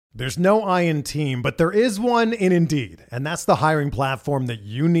There's no I in team, but there is one in Indeed, and that's the hiring platform that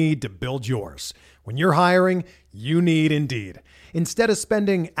you need to build yours. When you're hiring, you need Indeed. Instead of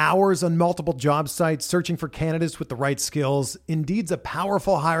spending hours on multiple job sites searching for candidates with the right skills, Indeed's a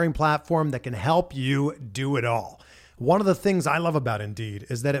powerful hiring platform that can help you do it all. One of the things I love about Indeed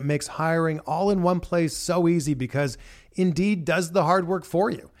is that it makes hiring all in one place so easy because Indeed does the hard work for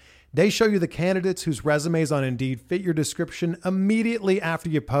you. They show you the candidates whose resumes on Indeed fit your description immediately after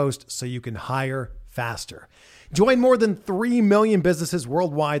you post so you can hire faster. Join more than 3 million businesses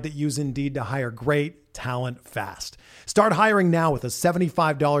worldwide that use Indeed to hire great talent fast. Start hiring now with a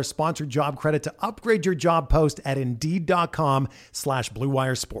 $75 sponsored job credit to upgrade your job post at Indeed.com/Blue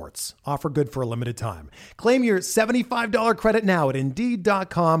Wire Sports. Offer good for a limited time. Claim your $75 credit now at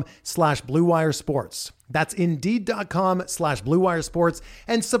Indeed.com/Blue Wire Sports. That's Indeed.com/Blue Wire Sports,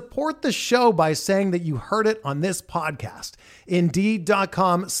 and support the show by saying that you heard it on this podcast.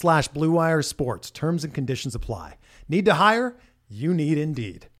 Indeed.com/Blue Wire Sports. Terms and conditions apply. Need to hire? You need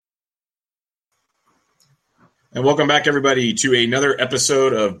Indeed. And welcome back, everybody, to another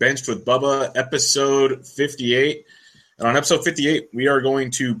episode of Benched with Bubba, episode 58. And on episode 58, we are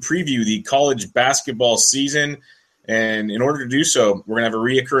going to preview the college basketball season. And in order to do so, we're going to have a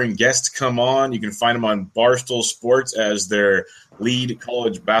reoccurring guest come on. You can find him on Barstool Sports as their lead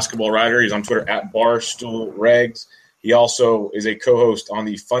college basketball writer. He's on Twitter at BarstoolReags. He also is a co-host on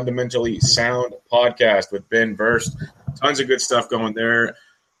the Fundamentally Sound podcast with Ben Verst. Tons of good stuff going there.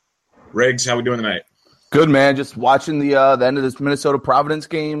 Regs, how we doing tonight? Good, man. Just watching the end of this Minnesota-Providence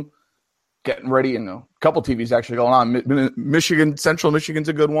game, getting ready, and a couple TVs actually going on. Michigan, Central Michigan's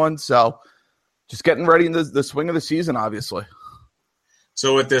a good one, so just getting ready in the swing of the season, obviously.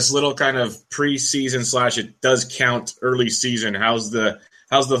 So with this little kind of preseason / it does count early season, how's the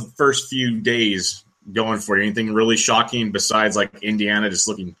first few days going for you? Anything really shocking besides like Indiana just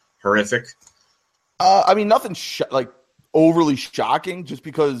looking horrific? I mean, nothing overly shocking, just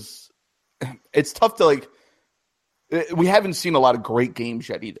because it's tough to we haven't seen a lot of great games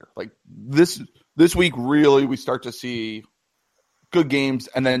yet either. Like this week, really, we start to see good games.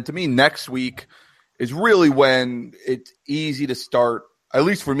 And then to me, next week is really when it's easy to start, at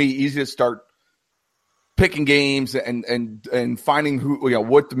least for me, easy to start picking games and finding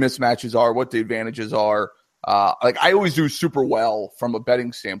what the mismatches are, what the advantages are. I always do super well from a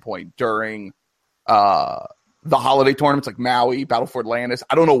betting standpoint during the holiday tournaments like Maui, Battle for Atlantis.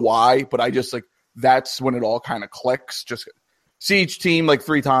 I don't know why, but I just that's when it all kind of clicks. Just see each team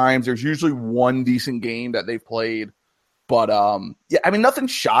 3 times. There's usually one decent game that they've played. But, nothing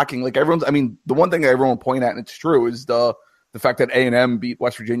shocking. The one thing that everyone will point at, and it's true, is the fact that A&M beat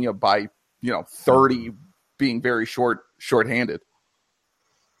West Virginia by, 30, being very short-handed.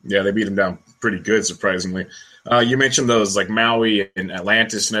 Yeah, they beat them down pretty good, surprisingly. You mentioned those Maui and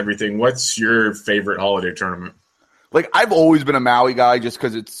Atlantis and everything. What's your favorite holiday tournament? I've always been a Maui guy just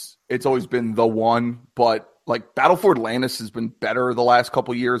because it's always been the one, but Battle for Atlantis has been better the last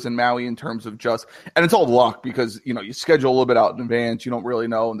couple years in Maui in terms of and it's all luck because, you schedule a little bit out in advance. You don't really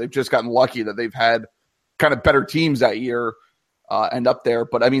know. And they've just gotten lucky that they've had kind of better teams that year end up there.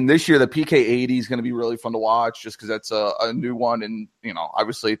 But this year, the PK80 is going to be really fun to watch just because that's a new one. And,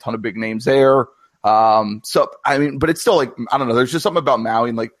 obviously a ton of big names there. But it's still I don't know. There's just something about Maui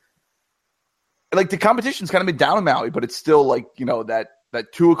and the competition's kind of been down in Maui, but it's still that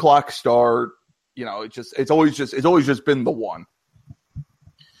 2:00 start. It's always just been the one.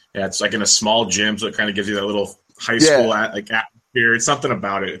 Yeah, it's in a small gym, so it kind of gives you that little high school atmosphere. It's something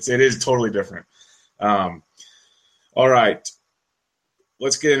about it. It is totally different. All right,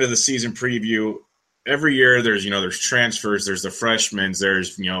 let's get into the season preview. Every year, there's transfers, there's the freshmen,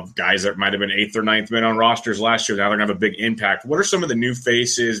 there's guys that might have been 8th or 9th men on rosters last year. Now they're gonna have a big impact. What are some of the new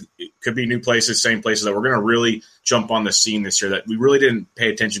faces? It could be new places, same places that we're gonna really jump on the scene this year that we really didn't pay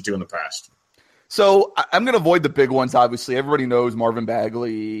attention to in the past. So I'm going to avoid the big ones, obviously. Everybody knows Marvin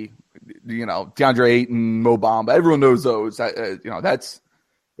Bagley, DeAndre Ayton, Mo Bamba. Everyone knows those.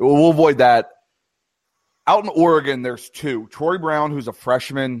 We'll avoid that. Out in Oregon, there's 2. Troy Brown, who's a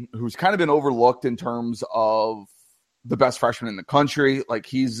freshman, who's kind of been overlooked in terms of the best freshman in the country.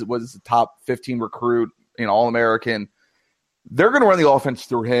 He was the top 15 recruit, All-American. They're going to run the offense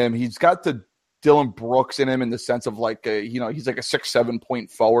through him. He's got the Dylan Brooks in him in the sense of he's a 6-7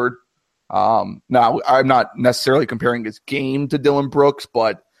 point forward. Now, I'm not necessarily comparing his game to Dylan Brooks,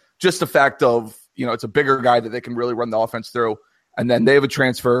 but just the fact of, it's a bigger guy that they can really run the offense through. And then they have a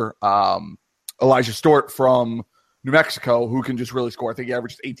transfer, Elijah Stewart from New Mexico, who can just really score. I think he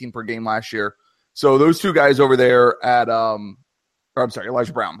averaged 18 per game last year. So those 2 guys over there at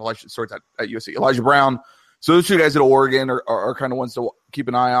Elijah Brown. Elijah Stewart's at USC. Elijah Brown, So those two guys at Oregon are kind of ones to keep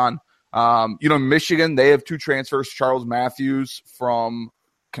an eye on. Michigan, they have two transfers, Charles Matthews from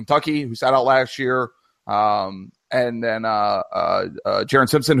Kentucky, who sat out last year, and then Jaron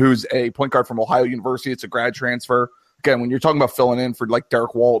Simpson, who's a point guard from Ohio University. It's a grad transfer. Again, when you're talking about filling in for like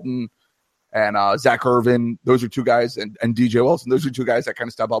Derek Walton and Zach Irvin, those are two guys, and DJ Wilson, those are two guys that kind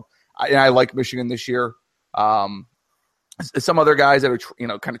of step up. I like Michigan this year. Some other guys that are,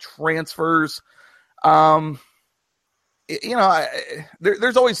 kind of transfers. There's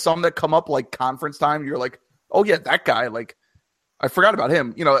always some that come up like conference time. You're like, oh yeah, that guy. Like, I forgot about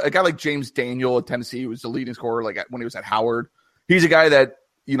him. A guy like James Daniel at Tennessee, who was the leading scorer like when he was at Howard. He's a guy that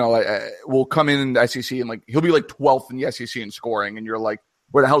will come in the SEC and like he'll be like 12th in the SEC in scoring, and you're like,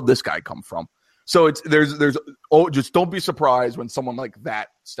 where the hell did this guy come from? So just don't be surprised when someone like that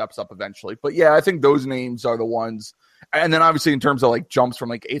steps up eventually. But yeah, I think those names are the ones. And then obviously in terms of like jumps from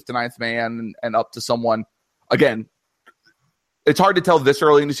like 8th to 9th man and up to someone, again, it's hard to tell this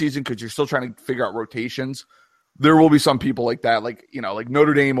early in the season because you're still trying to figure out rotations. There will be some people like that. Like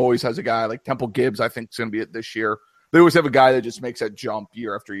Notre Dame always has a guy like Temple Gibbs, I think is going to be it this year. They always have a guy that just makes that jump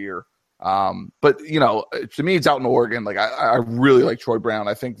year after year. But to me, it's out in Oregon. Like I really like Troy Brown.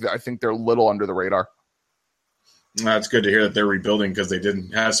 I think they're a little under the radar. It's good to hear that they're rebuilding because they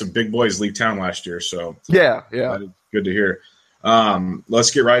didn't have some big boys leave town last year. So yeah, good to hear.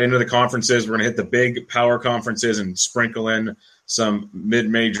 Let's get right into the conferences. We're going to hit the big power conferences and sprinkle in some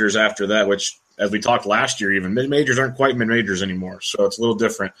mid-majors after that, which, as we talked last year, even mid-majors aren't quite mid-majors anymore. So it's a little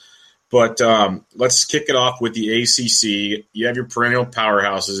different. But let's kick it off with the ACC. You have your perennial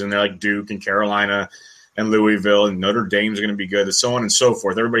powerhouses in there like Duke and Carolina and Louisville, and Notre Dame's going to be good, and so on and so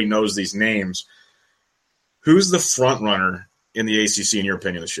forth. Everybody knows these names. Who's the front runner in the ACC in your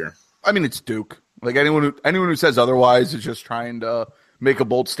opinion this year? I mean, it's Duke. Like anyone who says otherwise is just trying to make a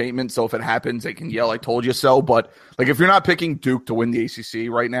bold statement. So if it happens, they can yell, "I told you so." But like, if you're not picking Duke to win the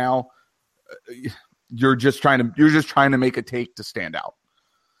ACC right now, you're just trying to make a take to stand out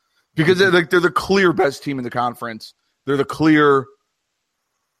because they're the clear best team in the conference. They're the clear,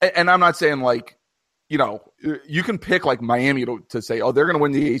 and I'm not saying like, you can pick like Miami to say, oh, they're going to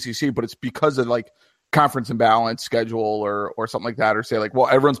win the ACC, but it's because of like conference imbalance schedule or something like that, or say like, well,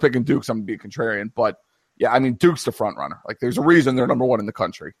 everyone's picking Duke, so I'm going to be a contrarian. But yeah, I mean, Duke's the front runner. Like, there's a reason they're number one in the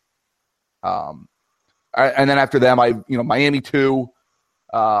country. And then after them, Miami too.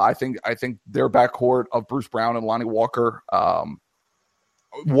 I think their backcourt of Bruce Brown and Lonnie Walker,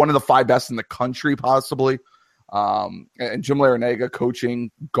 one of the 5 best in the country, possibly. And Jim Larinaga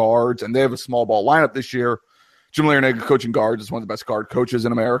coaching guards, and they have a small ball lineup this year. Jim Larinaga coaching guards is one of the best guard coaches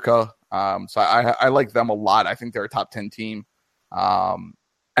in America. So I like them a lot. I think they're a top 10 team.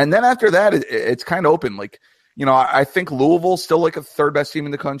 And then after that, it's kind of open. Like, I think Louisville's still like a 3rd best team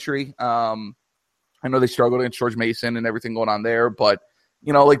in the country. I know they struggled against George Mason and everything going on there, but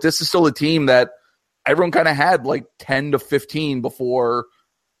like this is still a team that everyone kind of had like 10 to 15 before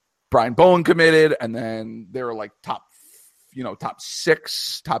Brian Bowen committed. And then they were like top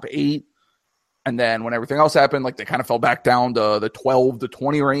 6, top 8. And then when everything else happened, like they kind of fell back down to the 12 to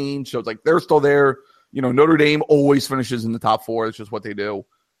 20 range. So it's like they're still there. Notre Dame always finishes in the top 4. It's just what they do.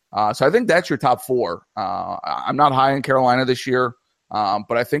 So I think that's your top 4. I'm not high in Carolina this year,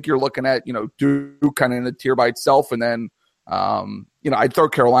 but I think you're looking at, Duke kind of in a tier by itself. And then, I'd throw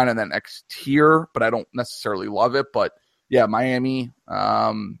Carolina in that next tier, but I don't necessarily love it. But yeah, Miami,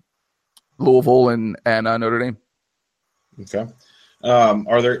 Louisville, and Notre Dame. Okay.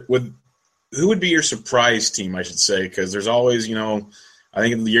 Who would be your surprise team, I should say? Because there's always, I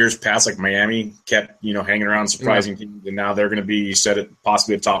think in the years past, like Miami kept, hanging around surprising teams, and now they're going to be set at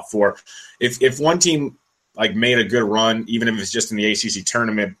possibly a top 4. If one team like made a good run, even if it's just in the ACC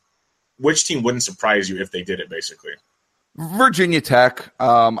tournament, which team wouldn't surprise you if they did it, basically? Virginia Tech.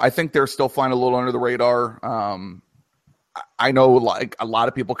 I think they're still flying a little under the radar. I know like a lot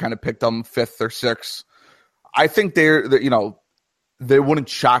of people kind of picked them 5th or 6th. I think they're they wouldn't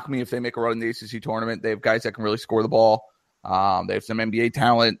shock me if they make a run in the ACC tournament. They have guys that can really score the ball. They have some NBA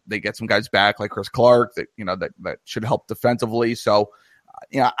talent. They get some guys back like Chris Clark that that should help defensively. So,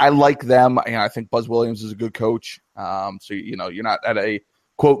 I like them. I think Buzz Williams is a good coach. So you're not at a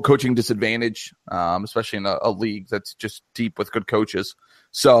quote coaching disadvantage, especially in a league that's just deep with good coaches.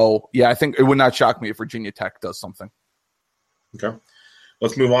 So yeah, I think it would not shock me if Virginia Tech does something. Okay.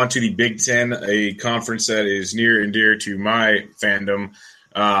 Let's move on to the Big Ten, a conference that is near and dear to my fandom.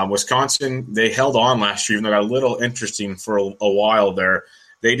 Wisconsin, they held on last year, even though it got a little interesting for a while there.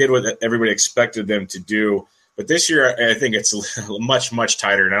 They did what everybody expected them to do. But this year, I think it's much, much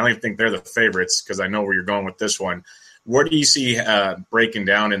tighter. And I don't even think they're the favorites because I know where you're going with this one. Where do you see breaking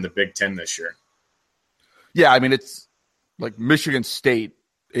down in the Big Ten this year? Yeah, I mean, it's like Michigan State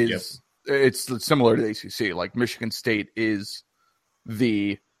is it's similar to the ACC. Like Michigan State is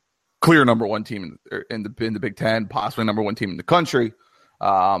the clear number one team in the Big Ten, possibly number one team in the country.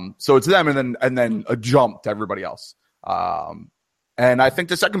 So it's them, and then a jump to everybody else. And I think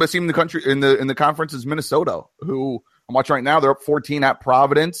the second best team in the country in the conference is Minnesota, who I'm watching right now. They're up 14 at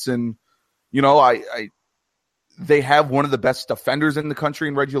Providence, and they have one of the best defenders in the country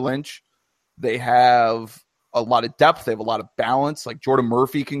in Reggie Lynch. They have a lot of depth. They have a lot of balance. Like Jordan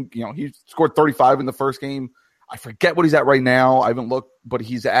Murphy he scored 35 in the first game. I forget what he's at right now. I haven't looked, but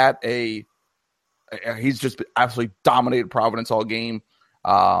he's just absolutely dominated Providence all game.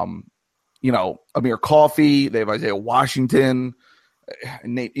 Amir Coffey. They have Isaiah Washington.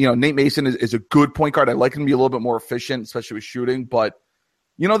 Nate Mason is a good point guard. I like him to be a little bit more efficient, especially with shooting. But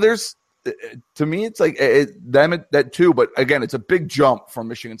there's to me, it's like them that too. But again, it's a big jump from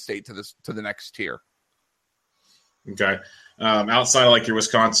Michigan State to the next tier. Okay. Outside of like your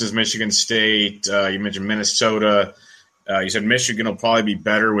Wisconsin's, Michigan State, you mentioned Minnesota. You said Michigan will probably be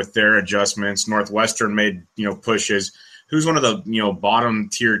better with their adjustments. Northwestern made pushes. Who's one of the bottom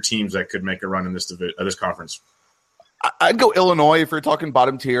tier teams that could make a run in this conference? I'd go Illinois if you're talking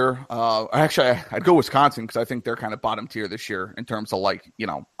bottom tier. Actually, I'd go Wisconsin because I think they're kind of bottom tier this year in terms of I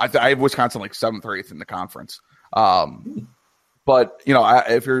have Wisconsin like 7th or 8th in the conference. But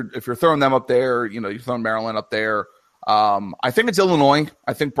if you're throwing them up there, you're throwing Maryland up there. I think it's Illinois.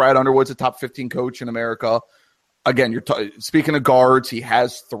 I think Brad Underwood's a top 15 coach in America. Again, speaking of guards, he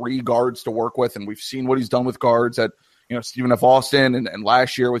has 3 guards to work with, and we've seen what he's done with guards at Stephen F. Austin and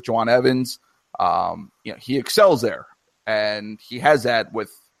last year with Juwan Evans. He excels there, and he has that with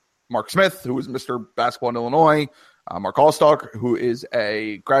Mark Smith, who is Mr. Basketball in Illinois, Mark Allstock, who is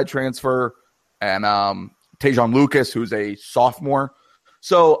a grad transfer, and Tajon Lucas, who's a sophomore.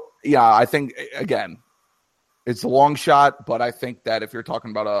 So, yeah, I think, again, it's a long shot, but I think that if you're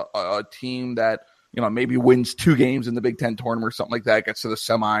talking about a team that, maybe wins 2 games in the Big Ten tournament or something like that, gets to the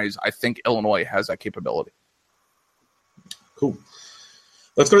semis, I think Illinois has that capability. Cool.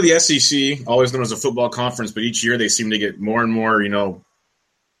 Let's go to the SEC, always known as a football conference, but each year they seem to get more and more,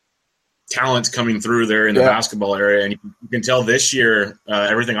 talent coming through there in the basketball area. And you can tell this year,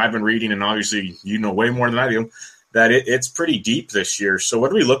 everything I've been reading, and obviously way more than I do, that it's pretty deep this year. So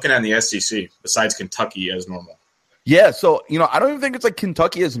what are we looking at in the SEC besides Kentucky as normal? Yeah, so, I don't even think it's like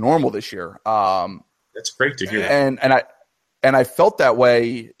Kentucky as normal this year. That's great to hear that. And I felt that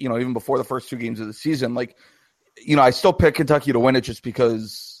way, even before the first 2 games of the season. Like, I still pick Kentucky to win it just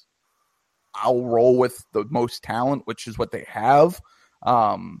because I'll roll with the most talent, which is what they have.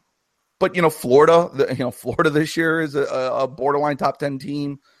 But Florida this year is a borderline top 10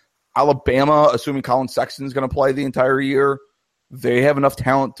 team. Alabama, assuming Colin Sexton's going to play the entire year, they have enough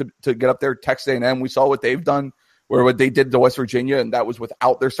talent to get up there. Texas A&M, we saw what they've done, where what they did to West Virginia, and that was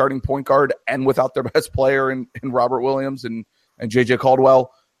without their starting point guard and without their best player in Robert Williams and J.J.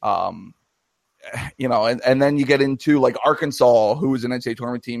 Caldwell. And then you get into like Arkansas, who is an NCAA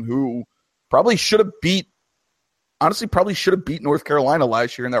tournament team who probably should have beat North Carolina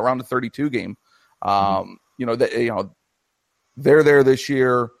last year in that round of 32 game. They're there this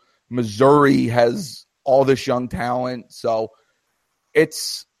year. Missouri has all this young talent. So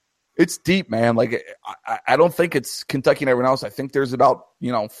it's deep, man. Like I don't think it's Kentucky and everyone else. I think there's about,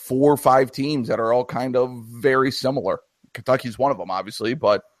 4 or 5 teams that are all kind of very similar. Kentucky's one of them, obviously,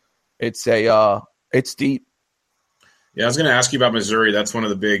 but it's deep. Yeah, I was going to ask you about Missouri. That's one of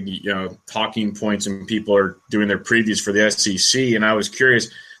the big, talking points, and people are doing their previews for the SEC. And I was curious,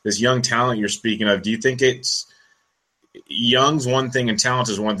 this young talent you're speaking of, do you think it's young's one thing and talent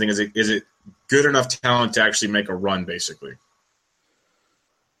is one thing? Is it good enough talent to actually make a run, basically?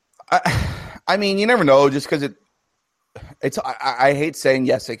 I mean, you never know, just because I hate saying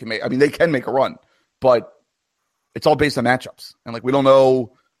yes, they can make. I mean, they can make a run, but it's all based on matchups, and we don't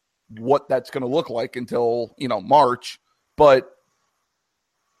know what that's going to look like until March. But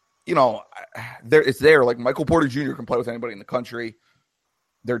it's there. Like Michael Porter Jr. can play with anybody in the country.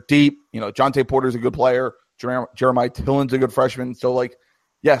 They're deep. Jonte Porter's a good player. Jeremiah Tillen's a good freshman. So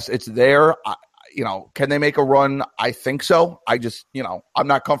yes, it's there. Can they make a run? I think so. I just I'm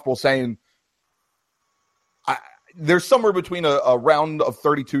not comfortable saying. There's somewhere between a round of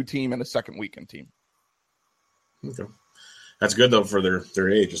 32 team and a second weekend team. Okay. That's good, though, for their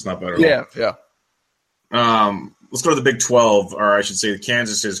age. It's not bad at all. Yeah. Let's go to the Big 12, or I should say the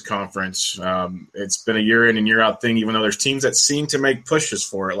Kansas's conference. It's been a year in and year out thing, even though there's teams that seem to make pushes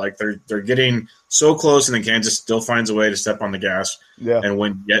for it. Like they're getting so close, and then Kansas still finds a way to step on the gas and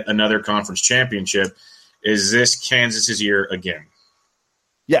win yet another conference championship. Is this Kansas's year again?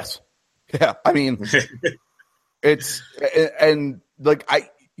 Yes. Yeah, I mean, it's and like I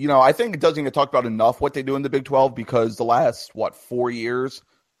think it doesn't get talked about enough what they do in the Big 12 because the last 4 years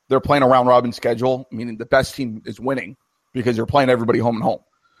they're playing a round robin schedule, meaning the best team is winning because you're playing everybody home and home.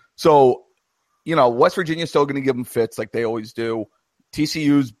 So, West Virginia's still going to give them fits like they always do.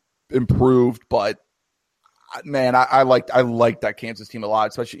 TCU's improved, but man, I like that Kansas team a lot,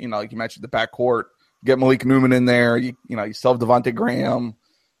 especially like you mentioned the backcourt. Get Malik Newman in there. You still have Devontae Graham.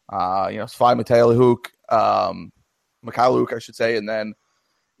 Svi Mikhailuk, I should say, and then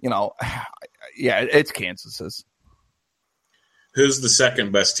it's Kansas's. Who's the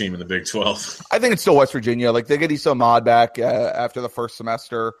second best team in the Big 12? I think it's still West Virginia. Like they get Issa Ahmad back after the first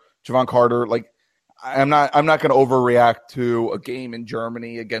semester. Javon Carter. Like I'm not going to overreact to a game in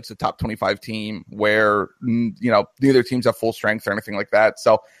Germany against a top 25 team where neither teams have full strength or anything like that.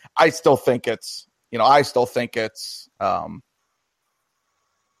 So I still think it's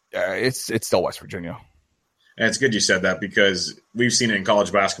still West Virginia. And it's good you said that because we've seen it in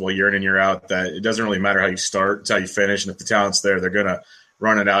college basketball year in and year out that it doesn't really matter how you start, it's how you finish. And if the talent's there, they're going to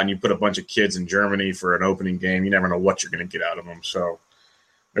run it out. And you put a bunch of kids in Germany for an opening game, you never know what you're going to get out of them. So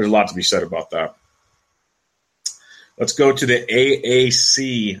there's a lot to be said about that. Let's go to the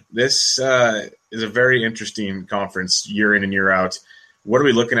AAC. This is a very interesting conference year in and year out. What are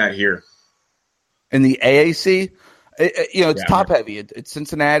we looking at here? In the AAC? It's top heavy. It's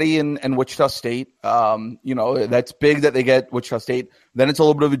Cincinnati and Wichita State. That's big that they get Wichita State. Then it's a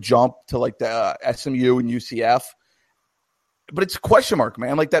little bit of a jump to like the SMU and UCF. But it's a question mark,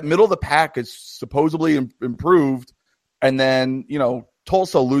 man. Like that middle of the pack is supposedly improved. And then,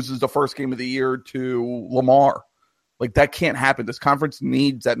 Tulsa loses the first game of the year to Lamar. Like that can't happen. This conference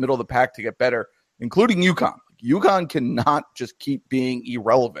needs that middle of the pack to get better, including UConn. UConn cannot just keep being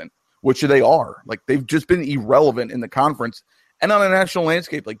irrelevant, which they are. Like they've just been irrelevant in the conference and on a national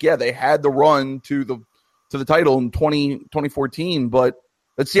landscape. Like, yeah, they had the run to the title in 2014, but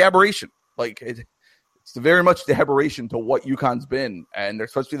that's the aberration. Like it's very much the aberration to what UConn's been. And they're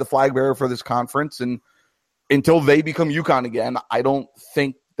supposed to be the flag bearer for this conference. And until they become UConn again, I don't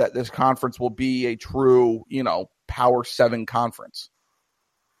think that this conference will be a true, Power 7 conference.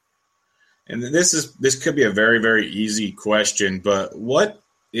 And this could be a very, very easy question, but what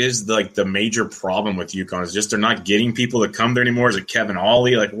is like the major problem with UConn? Is just they're not getting people to come there anymore? Is it Kevin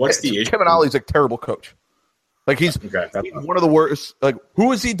Ollie? Like, what's the issue? Kevin Ollie's a terrible coach. Like he's one of the worst. Like,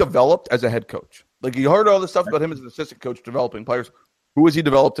 who has he developed as a head coach? Like you heard all this stuff about him as an assistant coach developing players. Who has he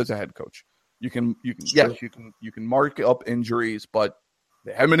developed as a head coach? You can mark up injuries, but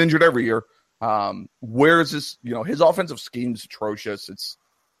they haven't been injured every year. Where is this? His offensive scheme's atrocious. It's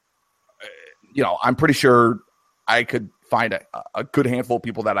I'm pretty sure I could find a good handful of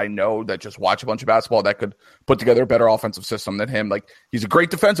people that I know that just watch a bunch of basketball that could put together a better offensive system than him. Like he's a great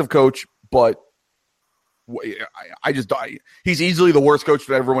defensive coach, but he's easily the worst coach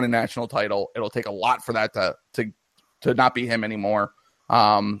to ever win a national title. It'll take a lot for that to not be him anymore.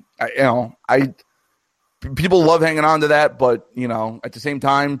 People love hanging on to that, but at the same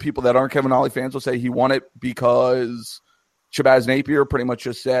time, people that aren't Kevin Ollie fans will say he won it because Shabazz Napier pretty much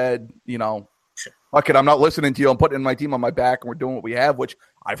just said, fuck it, I'm not listening to you. I'm putting my team on my back and we're doing what we have, which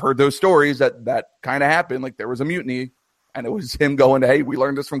I've heard those stories that kind of happened. Like there was a mutiny and it was him going, hey, we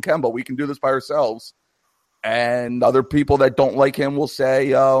learned this from Kemba. We can do this by ourselves. And other people that don't like him will say,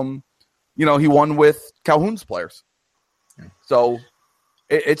 he won with Calhoun's players. Yeah. So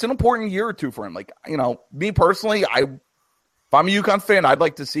it's an important year or two for him. Like, me personally, if I'm a UConn fan, I'd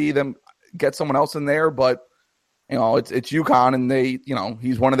like to see them get someone else in there, but it's UConn and they,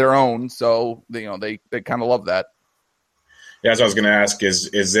 he's one of their own. So they kind of love that. Yeah, that's what I was going to ask is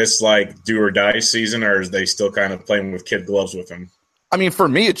this like do or die season or is they still kind of playing with kid gloves with him? I mean, for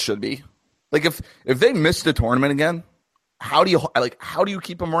me, it should be like, if they missed the tournament again, how do you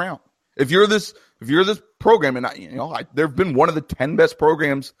keep them around? If you're this program, and they've been one of the 10 best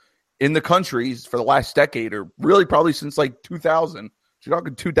programs in the country for the last decade, or really probably since like 2000. You're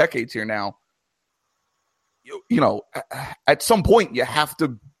talking 2 decades here now. At some point you have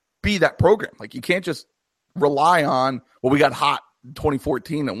to be that program. Like you can't just rely on, well, we got hot in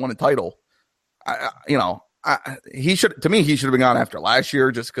 2014 and won a title. He should have been gone after last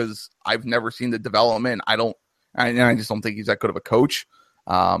year just because I've never seen the development. I just don't think he's that good of a coach.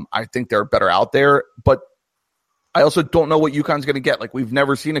 I think they're better out there, but I also don't know what UConn's going to get. Like we've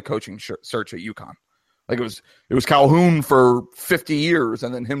never seen a coaching search at UConn. Like it was Calhoun for 50 years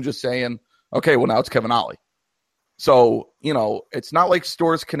and then him just saying, okay, well now it's Kevin Ollie. So, it's not like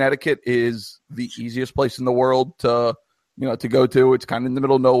Storrs, Connecticut is the easiest place in the world to go to. It's kind of in the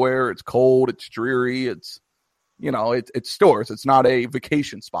middle of nowhere. It's cold. It's dreary. It's, it's stores. It's not a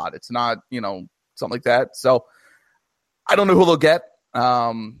vacation spot. It's not, something like that. So I don't know who they'll get.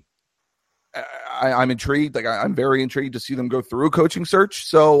 I'm intrigued. Like I'm very intrigued to see them go through a coaching search.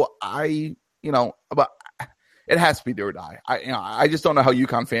 So but it has to be do or die. I just don't know how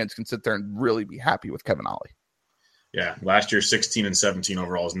UConn fans can sit there and really be happy with Kevin Ollie. Yeah, last year 16 and 17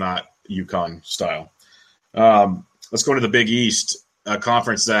 overall is not UConn style. Let's go to the Big East, a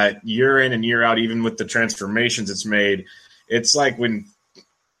conference that year in and year out, even with the transformations it's made, it's like when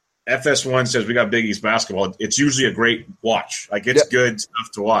FS1 says we got Big East basketball, it's usually a great watch. Like it's good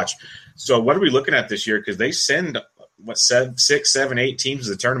stuff to watch. So what are we looking at this year? Because they send 6, 7, 8 teams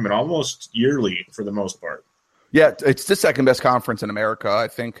to the tournament almost yearly for the most part. Yeah, it's the second best conference in America, I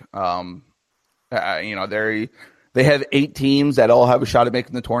think. They have 8 teams that all have a shot at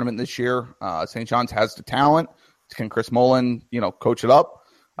making the tournament this year. St. John's has the talent. Can Chris Mullen, coach it up?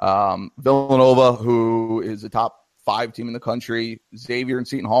 Villanova, who is a top 5 team in the country. Xavier and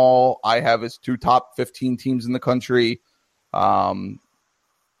Seton Hall, I have as 2 top 15 teams in the country.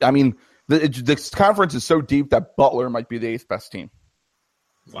 This conference is so deep that Butler might be the 8th best team.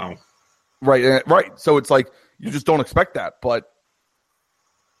 Wow. Right. So it's like you just don't expect that, but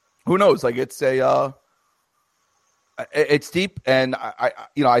who knows? Like it's deep, and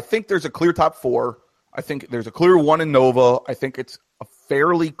I think there's a clear top 4. I think there's a clear 1 in Nova. I think it's a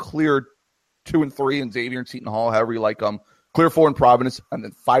fairly clear 2 and 3 in Xavier and Seton Hall, however you like them. Clear 4 in Providence, and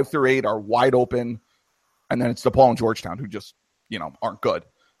then 5 through 8 are wide open, and then it's DePaul and Georgetown who just aren't good.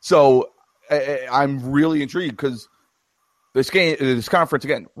 So I'm really intrigued because this conference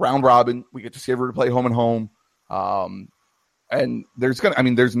again, round robin. We get to see everybody play home and home, and there's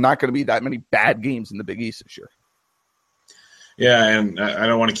not going to be that many bad games in the Big East this year. Yeah, and I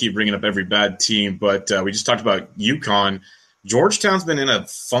don't want to keep bringing up every bad team, but we just talked about UConn. Georgetown's been in a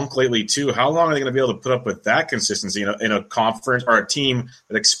funk lately too. How long are they going to be able to put up with that consistency in a conference or a team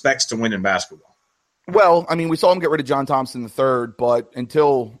that expects to win in basketball? Well, we saw him get rid of John Thompson III, but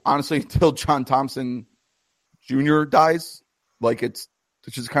until John Thompson Jr. dies, like it's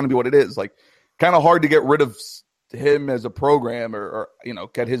just kind of be what it is. Like kind of hard to get rid of him as a program or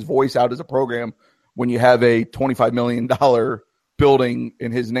get his voice out as a program when you have a $25 million building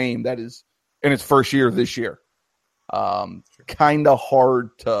in his name that is in its first year this year. Kind of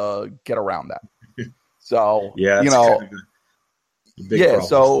hard to get around that. So, yeah, problem.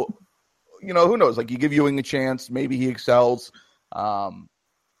 So, who knows? Like you give Ewing a chance, maybe he excels. But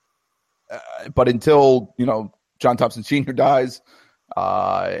until, John Thompson Sr. dies,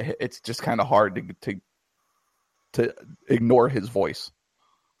 it's just kind of hard to ignore his voice.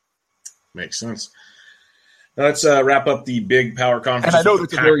 Makes sense. Now let's wrap up the big power conference. And I know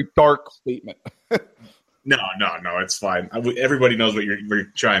that's a very dark statement. No, it's fine. Everybody knows what you're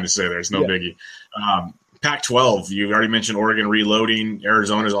trying to say. There's no biggie. Pac-12, you already mentioned Oregon reloading.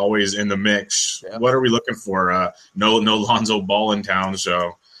 Arizona's always in the mix. Yeah. What are we looking for? No Lonzo Ball in town.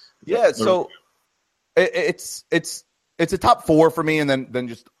 So it's a top 4 for me, and then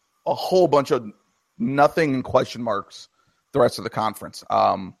just a whole bunch of nothing and question marks the rest of the conference.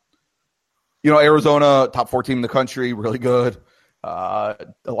 Arizona, top 4 team in the country, really good.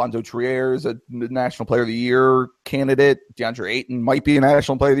 Alonzo Trier is a National Player of the Year candidate. DeAndre Ayton might be a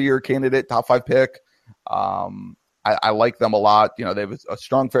National Player of the Year candidate, top 5 pick. I like them a lot. They have a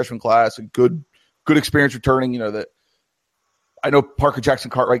strong freshman class, a good experience returning. I know Parker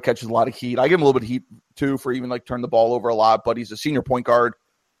Jackson Cartwright catches a lot of heat. I give him a little bit of heat too for even turn the ball over a lot, but he's a senior point guard.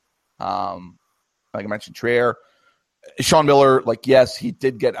 Like I mentioned, Trier. Sean Miller, yes, he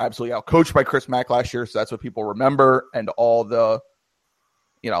did get absolutely outcoached by Chris Mack last year, so that's what people remember, and all the,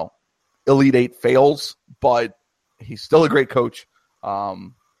 Elite 8 fails, but he's still a great coach.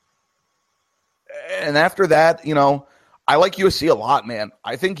 And after that, I like USC a lot, man.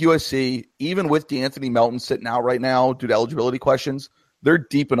 I think USC, even with DeAnthony Melton sitting out right now due to eligibility questions, they're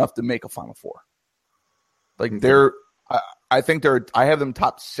deep enough to make a Final Four. I have them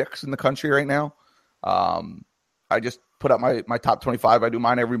top 6 in the country right now. I just put up my top 25. I do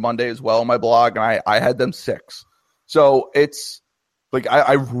mine every Monday as well on my blog, and I had them 6. So it's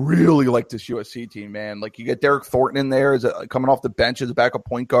I really like this USC team, man. You get Derek Thornton in there coming off the bench as a backup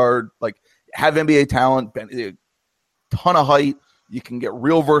point guard. Have NBA talent, a ton of height. You can get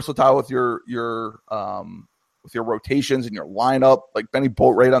real versatile with your rotations and your lineup. Benny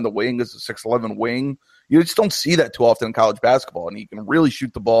Boatwright on the wing is a 6'11" wing. You just don't see that too often in college basketball, and he can really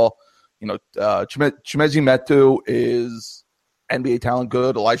shoot the ball. Chimezi Metu is NBA talent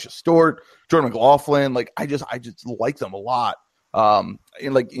good. Elijah Stewart, Jordan McLaughlin. I just like them a lot. And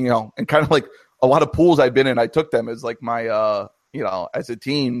kind of a lot of pools I've been in, I took them as my, as a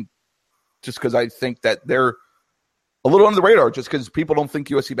team, just because I think that they're a little under the radar just because people don't think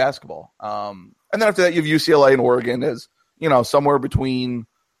USC basketball. And then after that, you have UCLA and Oregon as, somewhere between,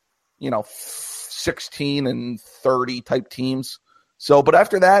 16 and 30 type teams. So, but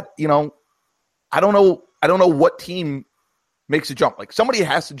after that, I don't know what team makes a jump. Like somebody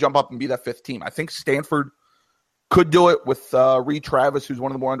has to jump up and be that fifth team. I think Stanford could do it with Reed Travis, who's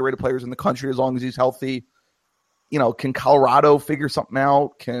one of the more underrated players in the country as long as he's healthy. Can Colorado figure something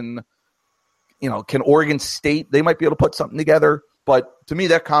out? Can Oregon State, they might be able to put something together. But to me,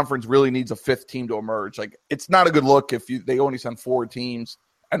 that conference really needs a fifth team to emerge. Like it's not a good look if they only send 4 teams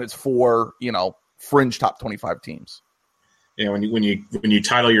and it's 4, fringe top 25 teams. Yeah, when you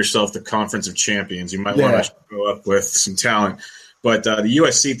title yourself the Conference of Champions, you might want to go up with some talent. But the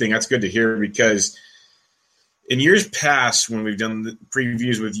USC thing, that's good to hear because in years past when we've done the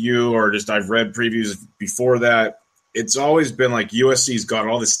previews with you or just I've read previews before that, it's always been like USC's got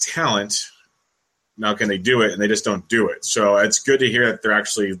all this talent. Now can they do it? And they just don't do it. So it's good to hear that there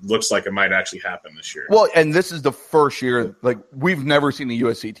actually looks like it might actually happen this year. Well, and this is the first year, like we've never seen a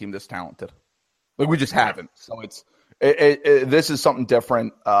USC team this talented. Like we just haven't. So this is something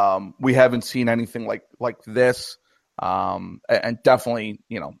different. We haven't seen anything like this. And definitely,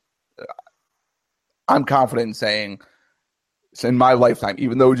 I'm confident in saying in my lifetime,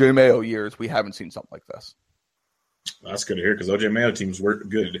 even though OJ Mayo years, we haven't seen something like this. Well, that's good to hear because OJ Mayo teams were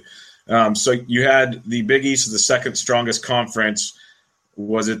good. So you had the Big East as the second strongest conference.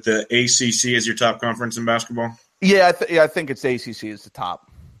 Was it the ACC as your top conference in basketball? Yeah, I think it's ACC is the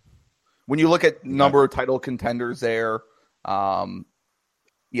top. When you look at number of title contenders there, it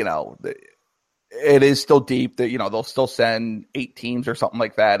is still deep. That they'll still send 8 teams or something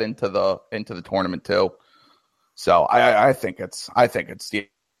like that into the tournament too. So I think it's the.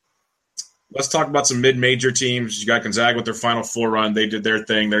 Let's talk about some mid-major teams. You got Gonzaga with their Final Four run. They did their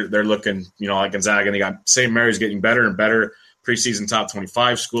thing. They're looking, like Gonzaga. And they got St. Mary's getting better and better. Preseason top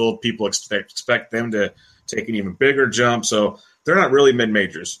 25 school. People expect them to take an even bigger jump. So they're not really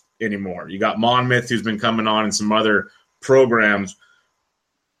mid-majors anymore. You got Monmouth, who's been coming on, and some other programs.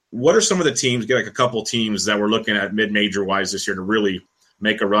 What are some of the teams, get like a couple teams that we're looking at mid-major-wise this year to really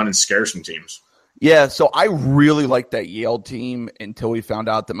make a run and scare some teams? Yeah, so I really liked that Yale team until we found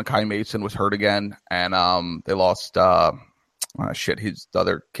out that Mekhi Mason was hurt again, and they lost his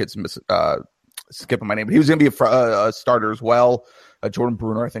other kid's skipping my name, but he was going to be a starter as well. Jordan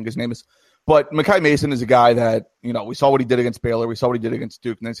Bruner, I think his name is. But Mekhi Mason is a guy that, we saw what he did against Baylor. We saw what he did against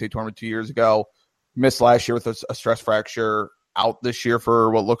Duke in the NCAA tournament 2 years ago. Missed last year with a stress fracture, out this year for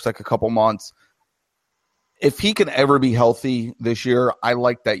what looks like a couple months. If he can ever be healthy this year, I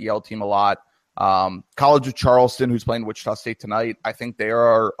like that Yale team a lot. College of Charleston, who's playing Wichita State tonight, I think they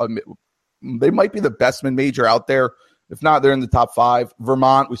might be the best mid-major out there. If not, they're in the top 5.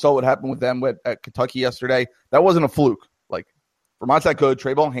 Vermont, we saw what happened with them at Kentucky yesterday. That wasn't a fluke. Like, Vermont's that good.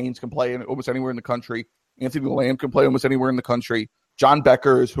 Trayvon Haynes can play almost anywhere in the country. Anthony Lamb can play almost anywhere in the country. John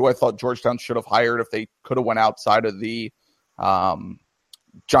Becker is who I thought Georgetown should have hired if they could have went outside of the John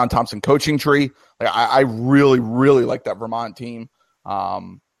Thompson coaching tree. Like, I really, really like that Vermont team. I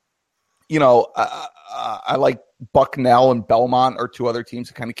like Bucknell and Belmont are 2 other teams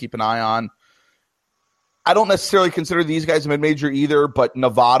to kind of keep an eye on. I don't necessarily consider these guys a mid-major either, but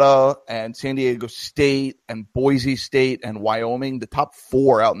Nevada and San Diego State and Boise State and Wyoming, the top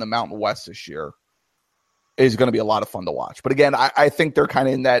 4 out in the Mountain West this year, is going to be a lot of fun to watch. But again, I think they're kind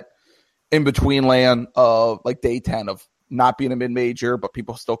of in that in-between land of like day 10 of not being a mid-major, but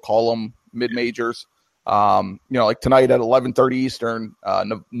people still call them mid-majors. Like tonight at 11:30 Eastern,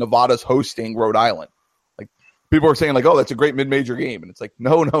 Nevada's hosting Rhode Island. Like people are saying like, oh, that's a great mid-major game. And it's like,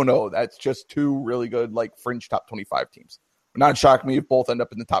 no. That's just 2 really good, like fringe top 25 teams. Would not shock me if both end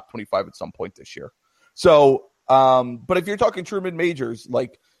up in the top 25 at some point this year. So, but if you're talking true mid-majors,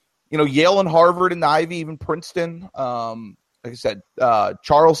 like, Yale and Harvard and the Ivy, even Princeton, like I said,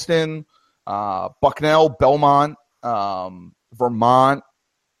 Charleston, Bucknell, Belmont, Vermont,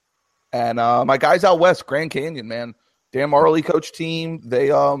 and my guys out west, Grand Canyon, man. Dan Marley coach team.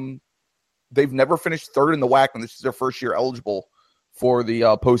 They've never finished 3rd in the WAC, and this is their first year eligible for the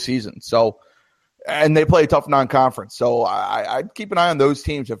postseason. So, and they play a tough non-conference. So I'd keep an eye on those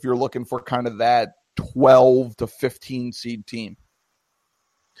teams if you're looking for kind of that 12 to 15 seed team.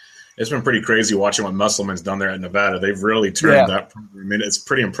 It's been pretty crazy watching what Musselman's done there at Nevada. They've really turned that program. I mean, it's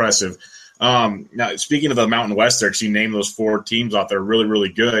pretty impressive. Now, speaking of the Mountain West, there, you named those 4 teams out there really, really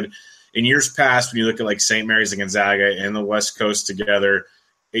good. In years past, when you look at like St. Mary's and Gonzaga and the West Coast together,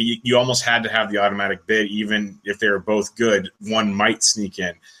 you almost had to have the automatic bid, even if they were both good. One might sneak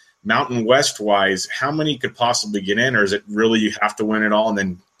in. Mountain West-wise, how many could possibly get in, or is it really you have to win it all and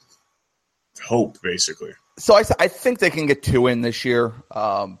then hope, basically? So I think they can get 2 in this year,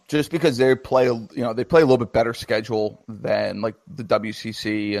 just because they play a little bit better schedule than like the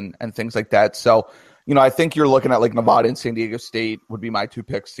WCC and things like that. So, I think you're looking at like Nevada and San Diego State would be my 2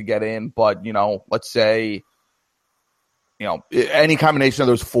 picks to get in. But, let's say, any combination of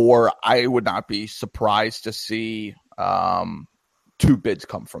those 4, I would not be surprised to see 2 bids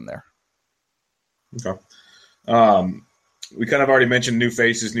come from there. Okay. We kind of already mentioned new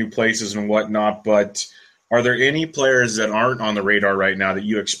faces, new places and whatnot, but are there any players that aren't on the radar right now that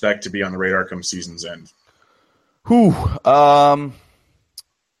you expect to be on the radar come season's end? 2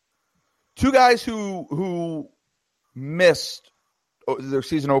 guys who missed their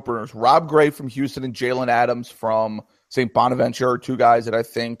season openers, Rob Gray from Houston and Jalen Adams from St. Bonaventure, are 2 guys that I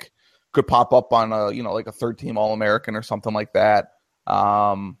think could pop up on like a 3rd-team All-American or something like that.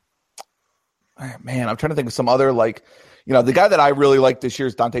 Man, I'm trying to think of some other, like, the guy that I really like this year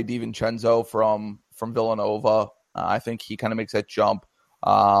is Dante DiVincenzo from Villanova. I think he kind of makes that jump.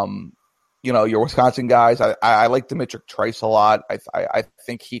 Your Wisconsin guys, I like Demetric Trice a lot. I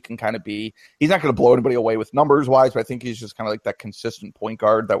think he can kind of be – he's not going to blow anybody away with numbers-wise, but I think he's just kind of like that consistent point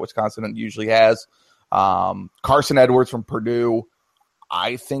guard that Wisconsin usually has. Carson Edwards from Purdue,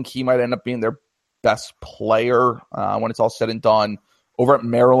 I think he might end up being their best player when it's all said and done. Over at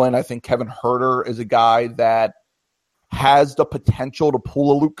Maryland, I think Kevin Huerter is a guy that has the potential to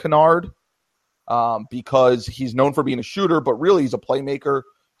pull a Luke Kennard because he's known for being a shooter, but really he's a playmaker.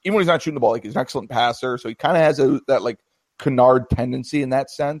 Even when he's not shooting the ball, like, he's an excellent passer. So he kind of has that like Kennard tendency in that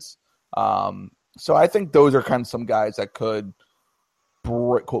sense. So I think those are kind of some guys that could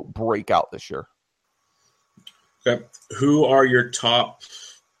break out this year. Okay. Who are your top,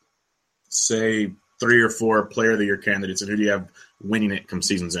 say, 3 or 4 player of the year candidates, and who do you have winning it come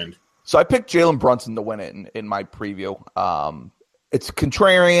season's end? So I picked Jalen Brunson to win it in my preview. It's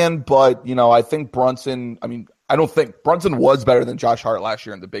contrarian, but, I think Brunson – I don't think Brunson was better than Josh Hart last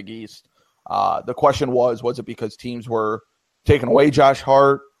year in the Big East. The question was it because teams were taking away Josh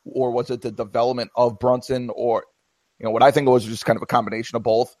Hart, or was it the development of Brunson, or, what I think it was just kind of a combination of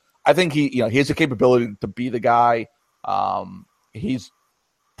both. I think he has the capability to be the guy. He's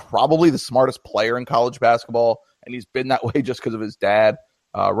probably the smartest player in college basketball, and he's been that way just because of his dad,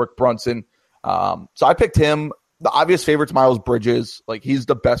 Rick Brunson. So I picked him. The obvious favorite's Miles Bridges. Like, he's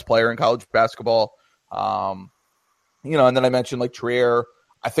the best player in college basketball. And then I mentioned like Trier.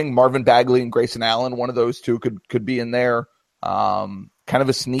 I think Marvin Bagley and Grayson Allen, one of those 2 could be in there. Kind of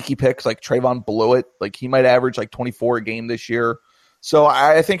a sneaky picks like Trayvon Blewett. Like, he might average like 24 a game this year. So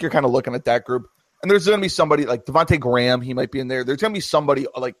I think you're kind of looking at that group. And there's going to be somebody like Devontae Graham. He might be in there. There's going to be somebody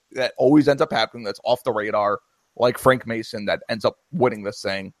like that always ends up happening that's off the radar, like Frank Mason, that ends up winning this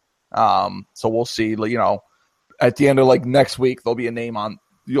thing. So we'll see. At the end of like next week, there'll be a name on.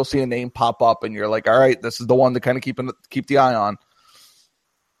 You'll see a name pop up, and you're like, all right, this is the one to kind of keep the eye on.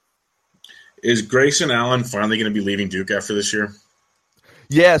 Is Grayson Allen finally going to be leaving Duke after this year?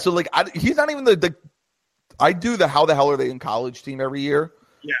 Yeah, so like he's not even the I do the how the hell are they in college team every year.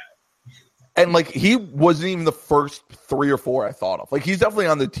 Yeah. And like he wasn't even the first 3 or 4 I thought of. Like, he's definitely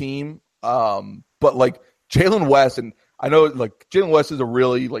on the team. But like Jalen West, and I know like Jalen West is a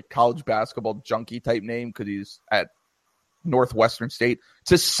really like college basketball junkie type name because he's at Northwestern State.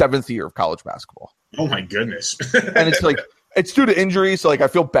 It's his 7th year of college basketball. Oh my goodness. And it's like it's due to injury, so like I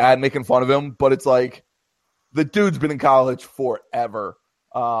feel bad making fun of him, but it's like the dude's been in college forever.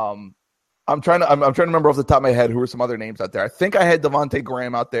 I'm trying to remember off the top of my head who were some other names out there. I think I had Devontae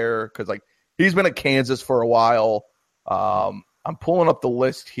Graham out there because like he's been at Kansas for a while. I'm pulling up the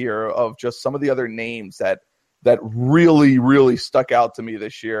list here of just some of the other names that really, really stuck out to me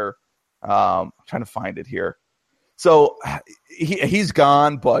this year. I'm trying to find it here. So he's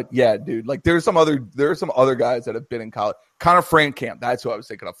gone, but yeah, dude, like there are some other guys that have been in college. Connor Frankamp, that's who I was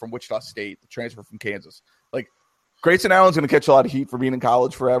thinking of, from Wichita State, the transfer from Kansas. Like, Grayson Allen's going to catch a lot of heat for being in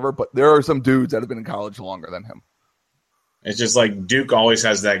college forever, but there are some dudes that have been in college longer than him. It's just like Duke always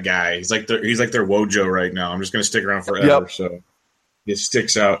has that guy. He's like their Wojo right now. I'm just going to stick around forever, yep. So it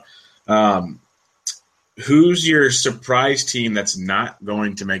sticks out. Who's your surprise team that's not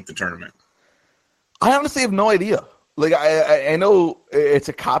going to make the tournament? I honestly have no idea. Like, I know it's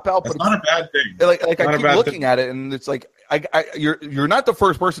a cop out, but it's not a bad thing. Like I keep looking at it, and it's like you're not the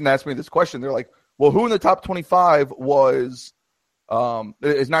first person to ask me this question. They're like, well, who in the top 25 is not going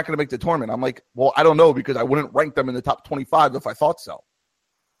to make the tournament? I'm like, well, I don't know, because I wouldn't rank them in the top 25 if I thought so.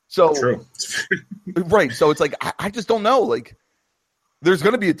 So true. Right. So it's like I just don't know. Like, there's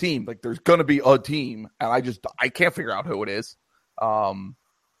going to be a team. Like, there's going to be a team, and I can't figure out who it is.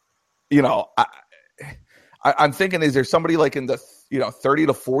 I'm thinking, is there somebody like in the 30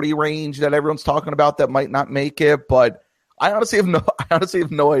 to 40 range that everyone's talking about that might not make it? But I honestly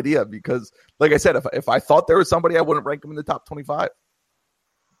have no idea because, like I said, if I thought there was somebody, I wouldn't rank them in the top 25.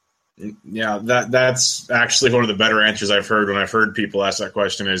 Yeah, that's actually one of the better answers I've heard when I've heard people ask that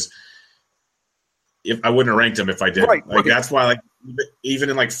question is if I wouldn't have ranked them if I did. Right. That's why, even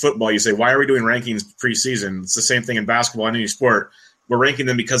in football, you say, why are we doing rankings preseason? It's the same thing in basketball and any sport. We're ranking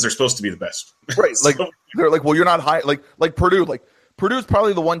them because they're supposed to be the best. Right. They're like, well, you're not high. Like Purdue. Like Purdue's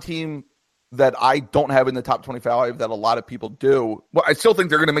probably the one team that I don't have in the top 25 that a lot of people do. Well, I still think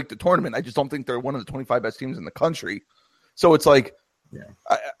they're going to make the tournament. I just don't think they're one of the 25 best teams in the country. So it's like, yeah,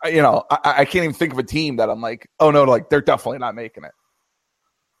 I can't even think of a team that I'm like, oh no, they're definitely not making it.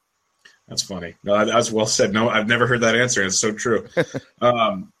 That's funny. No, that's well said. No, I've never heard that answer. It's so true.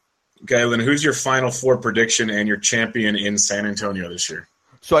 Okay, then who's your Final Four prediction and your champion in San Antonio this year?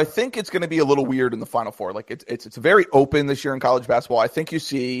 So I think it's going to be a little weird in the Final Four. It's very open this year in college basketball. I think you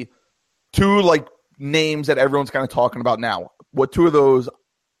see two names that everyone's kind of talking about now. What two of those?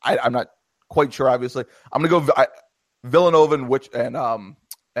 I'm not quite sure. Obviously, I'm going to go Villanova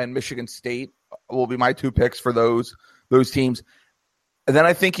and Michigan State will be my two picks for those teams. And then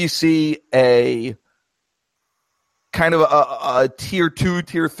I think you see a kind of a tier 2,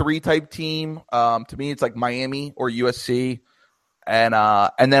 tier 3 type team. To me, it's like Miami or USC. And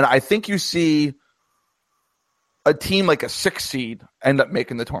then I think you see a team like a 6 seed end up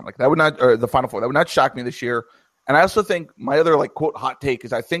making the tournament. That would not, or the Final Four. That would not shock me this year. And I also think my other quote hot take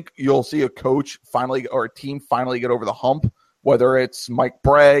is I think you'll see a coach finally or a team finally get over the hump, whether it's Mike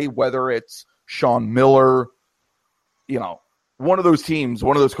Bray, whether it's Sean Miller, one of those teams,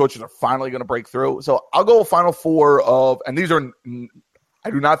 one of those coaches are finally going to break through. So I'll go Final Four and I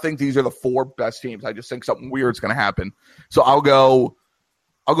do not think these are the 4 best teams. I just think something weird's going to happen. So I'll go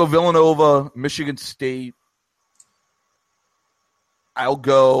Villanova, Michigan State. I'll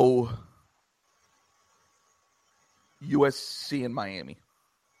go USC and Miami.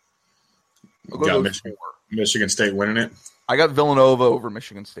 I'll go Michigan State winning it. I got Villanova over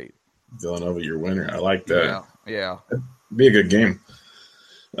Michigan State. Villanova, your winner. I like that. Yeah. Be a good game.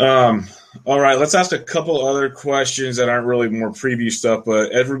 All right, let's ask a couple other questions that aren't really more preview stuff,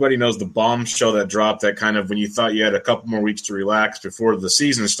 but everybody knows the bombshell that dropped that kind of when you thought you had a couple more weeks to relax before the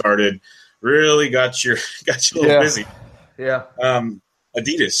season started, really got you a little busy. Yeah.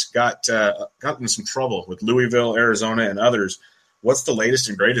 Adidas got in some trouble with Louisville, Arizona, and others. What's the latest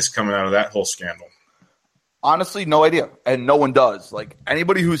and greatest coming out of that whole scandal? Honestly, no idea, and no one does.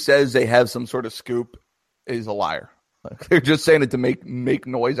 Anybody who says they have some sort of scoop is a liar. They're just saying it to make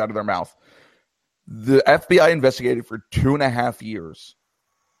noise out of their mouth. The FBI investigated for 2.5 years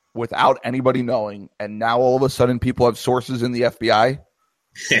without anybody knowing, and now all of a sudden people have sources in the FBI.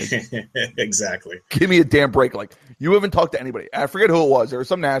 Exactly. Give me a damn break. You haven't talked to anybody. I forget who it was. There was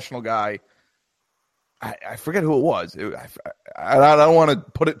some national guy. I forget who it was. I don't want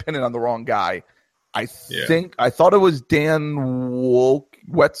to pin it on the wrong guy. I thought it was Dan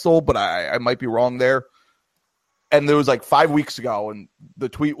Wetzel, but I might be wrong there. And there was 5 weeks ago, and the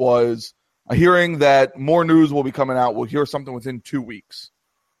tweet was, hearing that more news will be coming out. We'll hear something within 2 weeks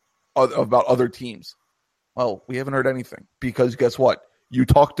about other teams. Well, we haven't heard anything because guess what? You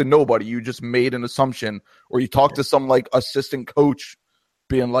talked to nobody. You just made an assumption, or you talked to some assistant coach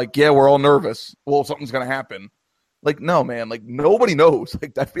being yeah, we're all nervous. Well, something's going to happen. No, man, nobody knows. The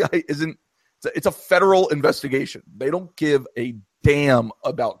FBI isn't, it's a federal investigation. They don't give a damn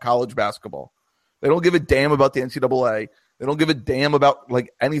about college basketball. They don't give a damn about the NCAA. They don't give a damn about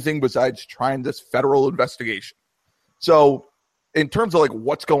anything besides trying this federal investigation. So in terms of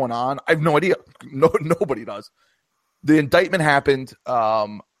what's going on, I have no idea. Nobody does. The indictment happened,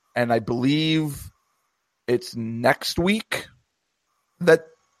 and I believe it's next week that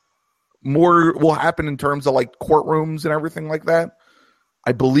more will happen in terms of courtrooms and everything like that.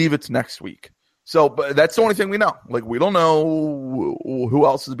 I believe it's next week. So, but that's the only thing we know. We don't know who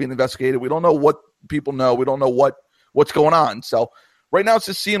else is being investigated. We don't know what people know. We don't know what's going on. So right now it's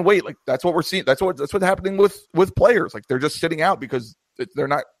just see and wait. That's what we're seeing. That's what's happening with players. They're just sitting out because they're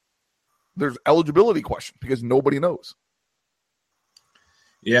not. There's eligibility question because nobody knows.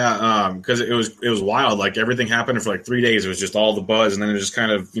 Yeah, because it was wild. Everything happened for 3 days. It was just all the buzz, and then it was just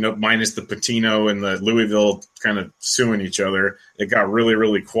kind of minus the Patino and the Louisville kind of suing each other. It got really,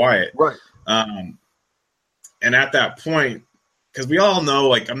 really quiet. Right. And at that point, because we all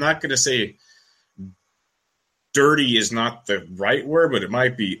know, I'm not going to say dirty is not the right word, but it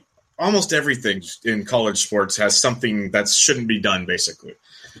might be. Almost everything in college sports has something that shouldn't be done, basically.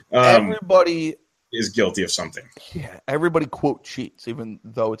 Everybody is guilty of something. Yeah, everybody quote cheats, even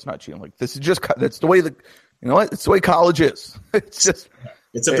though it's not cheating. Like this is just that's the way you know what? It's the way college is. It's just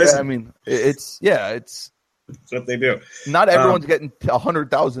it's a business. I mean, it's what they do. Not everyone's getting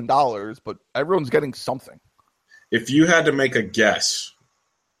 $100,000, but everyone's getting something. If you had to make a guess,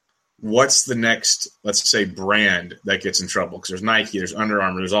 what's the next, let's say, brand that gets in trouble? Because there's Nike, there's Under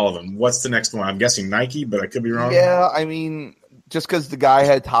Armour, there's all of them. What's the next one? I'm guessing Nike, but I could be wrong. Yeah, I mean, just because the guy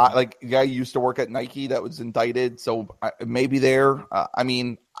had the guy used to work at Nike that was indicted, so maybe there. I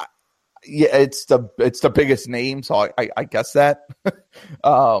mean, yeah, it's the biggest name, so I guess that.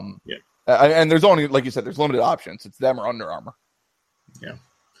 Yeah. And there's only, like you said, there's limited options. It's them or Under Armour. Yeah.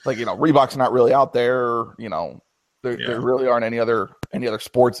 Like, Reebok's not really out there. There really aren't any other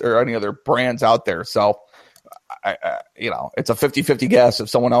sports or any other brands out there. So, it's a 50-50 guess. If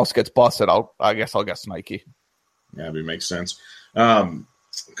someone else gets busted, I guess I'll guess Nike. Yeah, it makes sense. A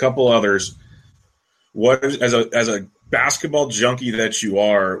couple others. What is, as a basketball junkie that you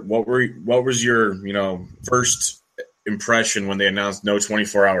are, what was your first impression when they announced no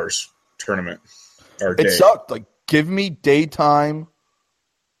 24 hours tournament? Or it sucked. Like, give me daytime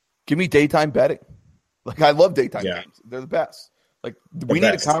betting. Like, I love daytime games. They're the best. Like, we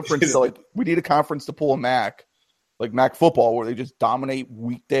need a conference to pull a MAC, like MAC football, where they just dominate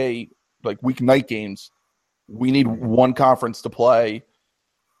weeknight games. We need one conference to play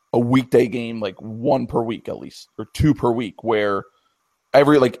a weekday game, like one per week at least, or two per week, where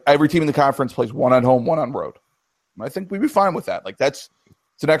every team in the conference plays one at home, one on road. And I think we'd be fine with that. Like, it's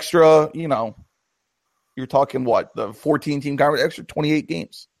an extra, you're talking what, the 14-team conference, extra 28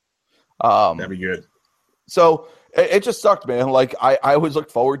 games. That'd be good. So it just sucked, man. Like, I always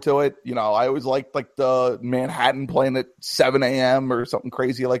looked forward to it. I always liked like the Manhattan playing at 7 a.m. or something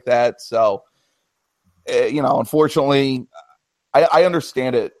crazy like that. So, unfortunately, I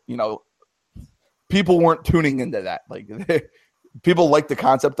understand it. People weren't tuning into that. Like, people like the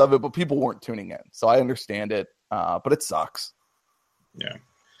concept of it, but people weren't tuning in. So I understand it, but it sucks. Yeah.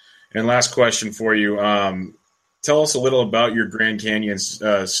 And last question for you. Tell us a little about your Grand Canyon's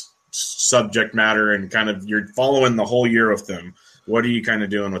subject matter and kind of you're following the whole year of them. What are you kind of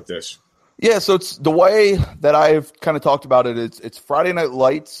doing with this? Yeah, so it's the way that I've kind of talked about it. It's Friday Night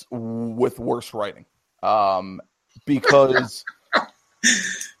Lights with worse writing, because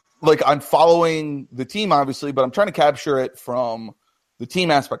like I'm following the team obviously, but I'm trying to capture it from the team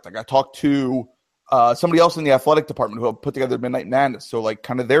aspect. Like I talked to somebody else in the athletic department who put together Midnight Madness, so like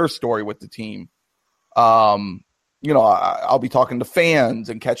kind of their story with the team. I'll be talking to fans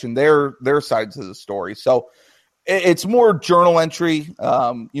and catching their sides of the story. So it's more journal entry.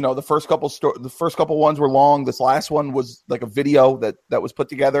 The first couple ones were long. This last one was like a video that was put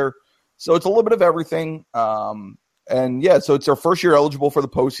together. So it's a little bit of everything. So it's their first year eligible for the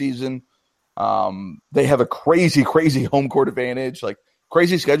postseason. They have a crazy, crazy home court advantage, like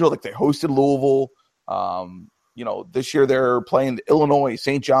crazy schedule. Like they hosted Louisville. This year they're playing Illinois,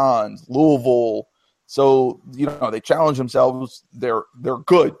 St. John's, Louisville. So, they challenge themselves. They're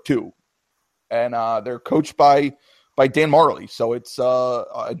good too. And they're coached by Dan Marley. So it's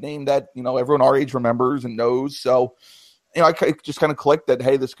a name that, everyone our age remembers and knows. So, I just kind of clicked that,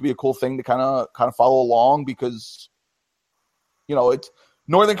 hey, this could be a cool thing to kind of follow along because, it's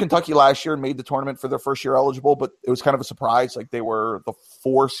Northern Kentucky last year made the tournament for their first year eligible, but it was kind of a surprise. Like they were the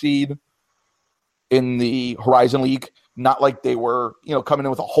 4 seed in the Horizon League, not like they were, coming in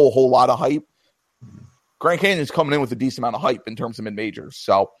with a whole lot of hype. Grand Canyon is coming in with a decent amount of hype in terms of mid-majors.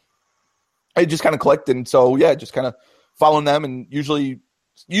 So it just kind of clicked. And so, just kind of following them and usually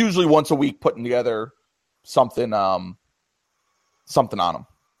once a week putting together something on them.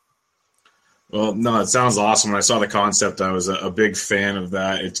 Well, no, it sounds awesome. When I saw the concept, I was a big fan of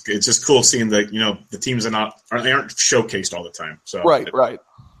that. It's just cool seeing that, the teams aren't showcased all the time. So right. A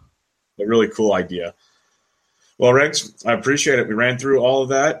really cool idea. Well, Rex, I appreciate it. We ran through all of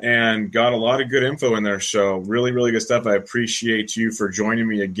that and got a lot of good info in there. So really, really good stuff. I appreciate you for joining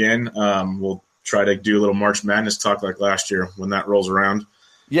me again. We'll try to do a little March Madness talk like last year when that rolls around.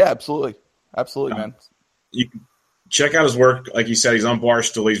 Yeah, absolutely. Absolutely, man. You can check out his work. Like you said, he's on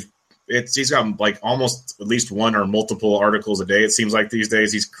Barstool. He's got like almost at least one or multiple articles a day. It seems like these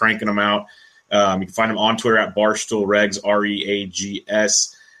days he's cranking them out. You can find him on Twitter at BarstoolReags,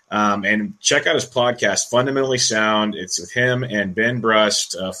 REAGS. And check out his podcast, Fundamentally Sound. It's with him and Ben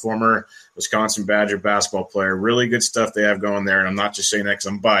Brust, former Wisconsin Badger basketball player. Really good stuff they have going there. And I'm not just saying that because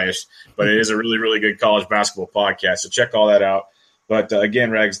I'm biased, but it is a really, really good college basketball podcast. So check all that out. But again,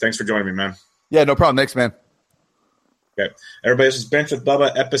 Rags, thanks for joining me, man. Yeah, no problem. Thanks, man. Okay. Everybody, this is Bench with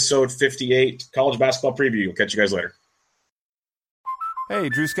Bubba, episode 58, college basketball preview. We'll catch you guys later. Hey,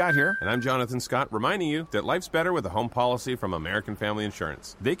 Drew Scott here, and I'm Jonathan Scott, reminding you that life's better with a home policy from American Family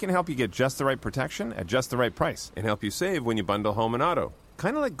Insurance. They can help you get just the right protection at just the right price and help you save when you bundle home and auto.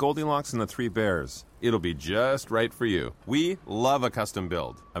 Kind of like Goldilocks and the Three Bears. It'll be just right for you. We love a custom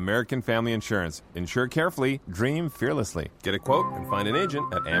build. American Family Insurance. Insure carefully, dream fearlessly. Get a quote and find an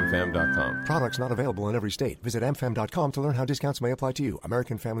agent at amfam.com. Products not available in every state. Visit amfam.com to learn how discounts may apply to you.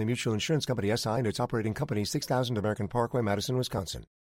 American Family Mutual Insurance Company SI and its operating company, 6000 American Parkway, Madison, Wisconsin.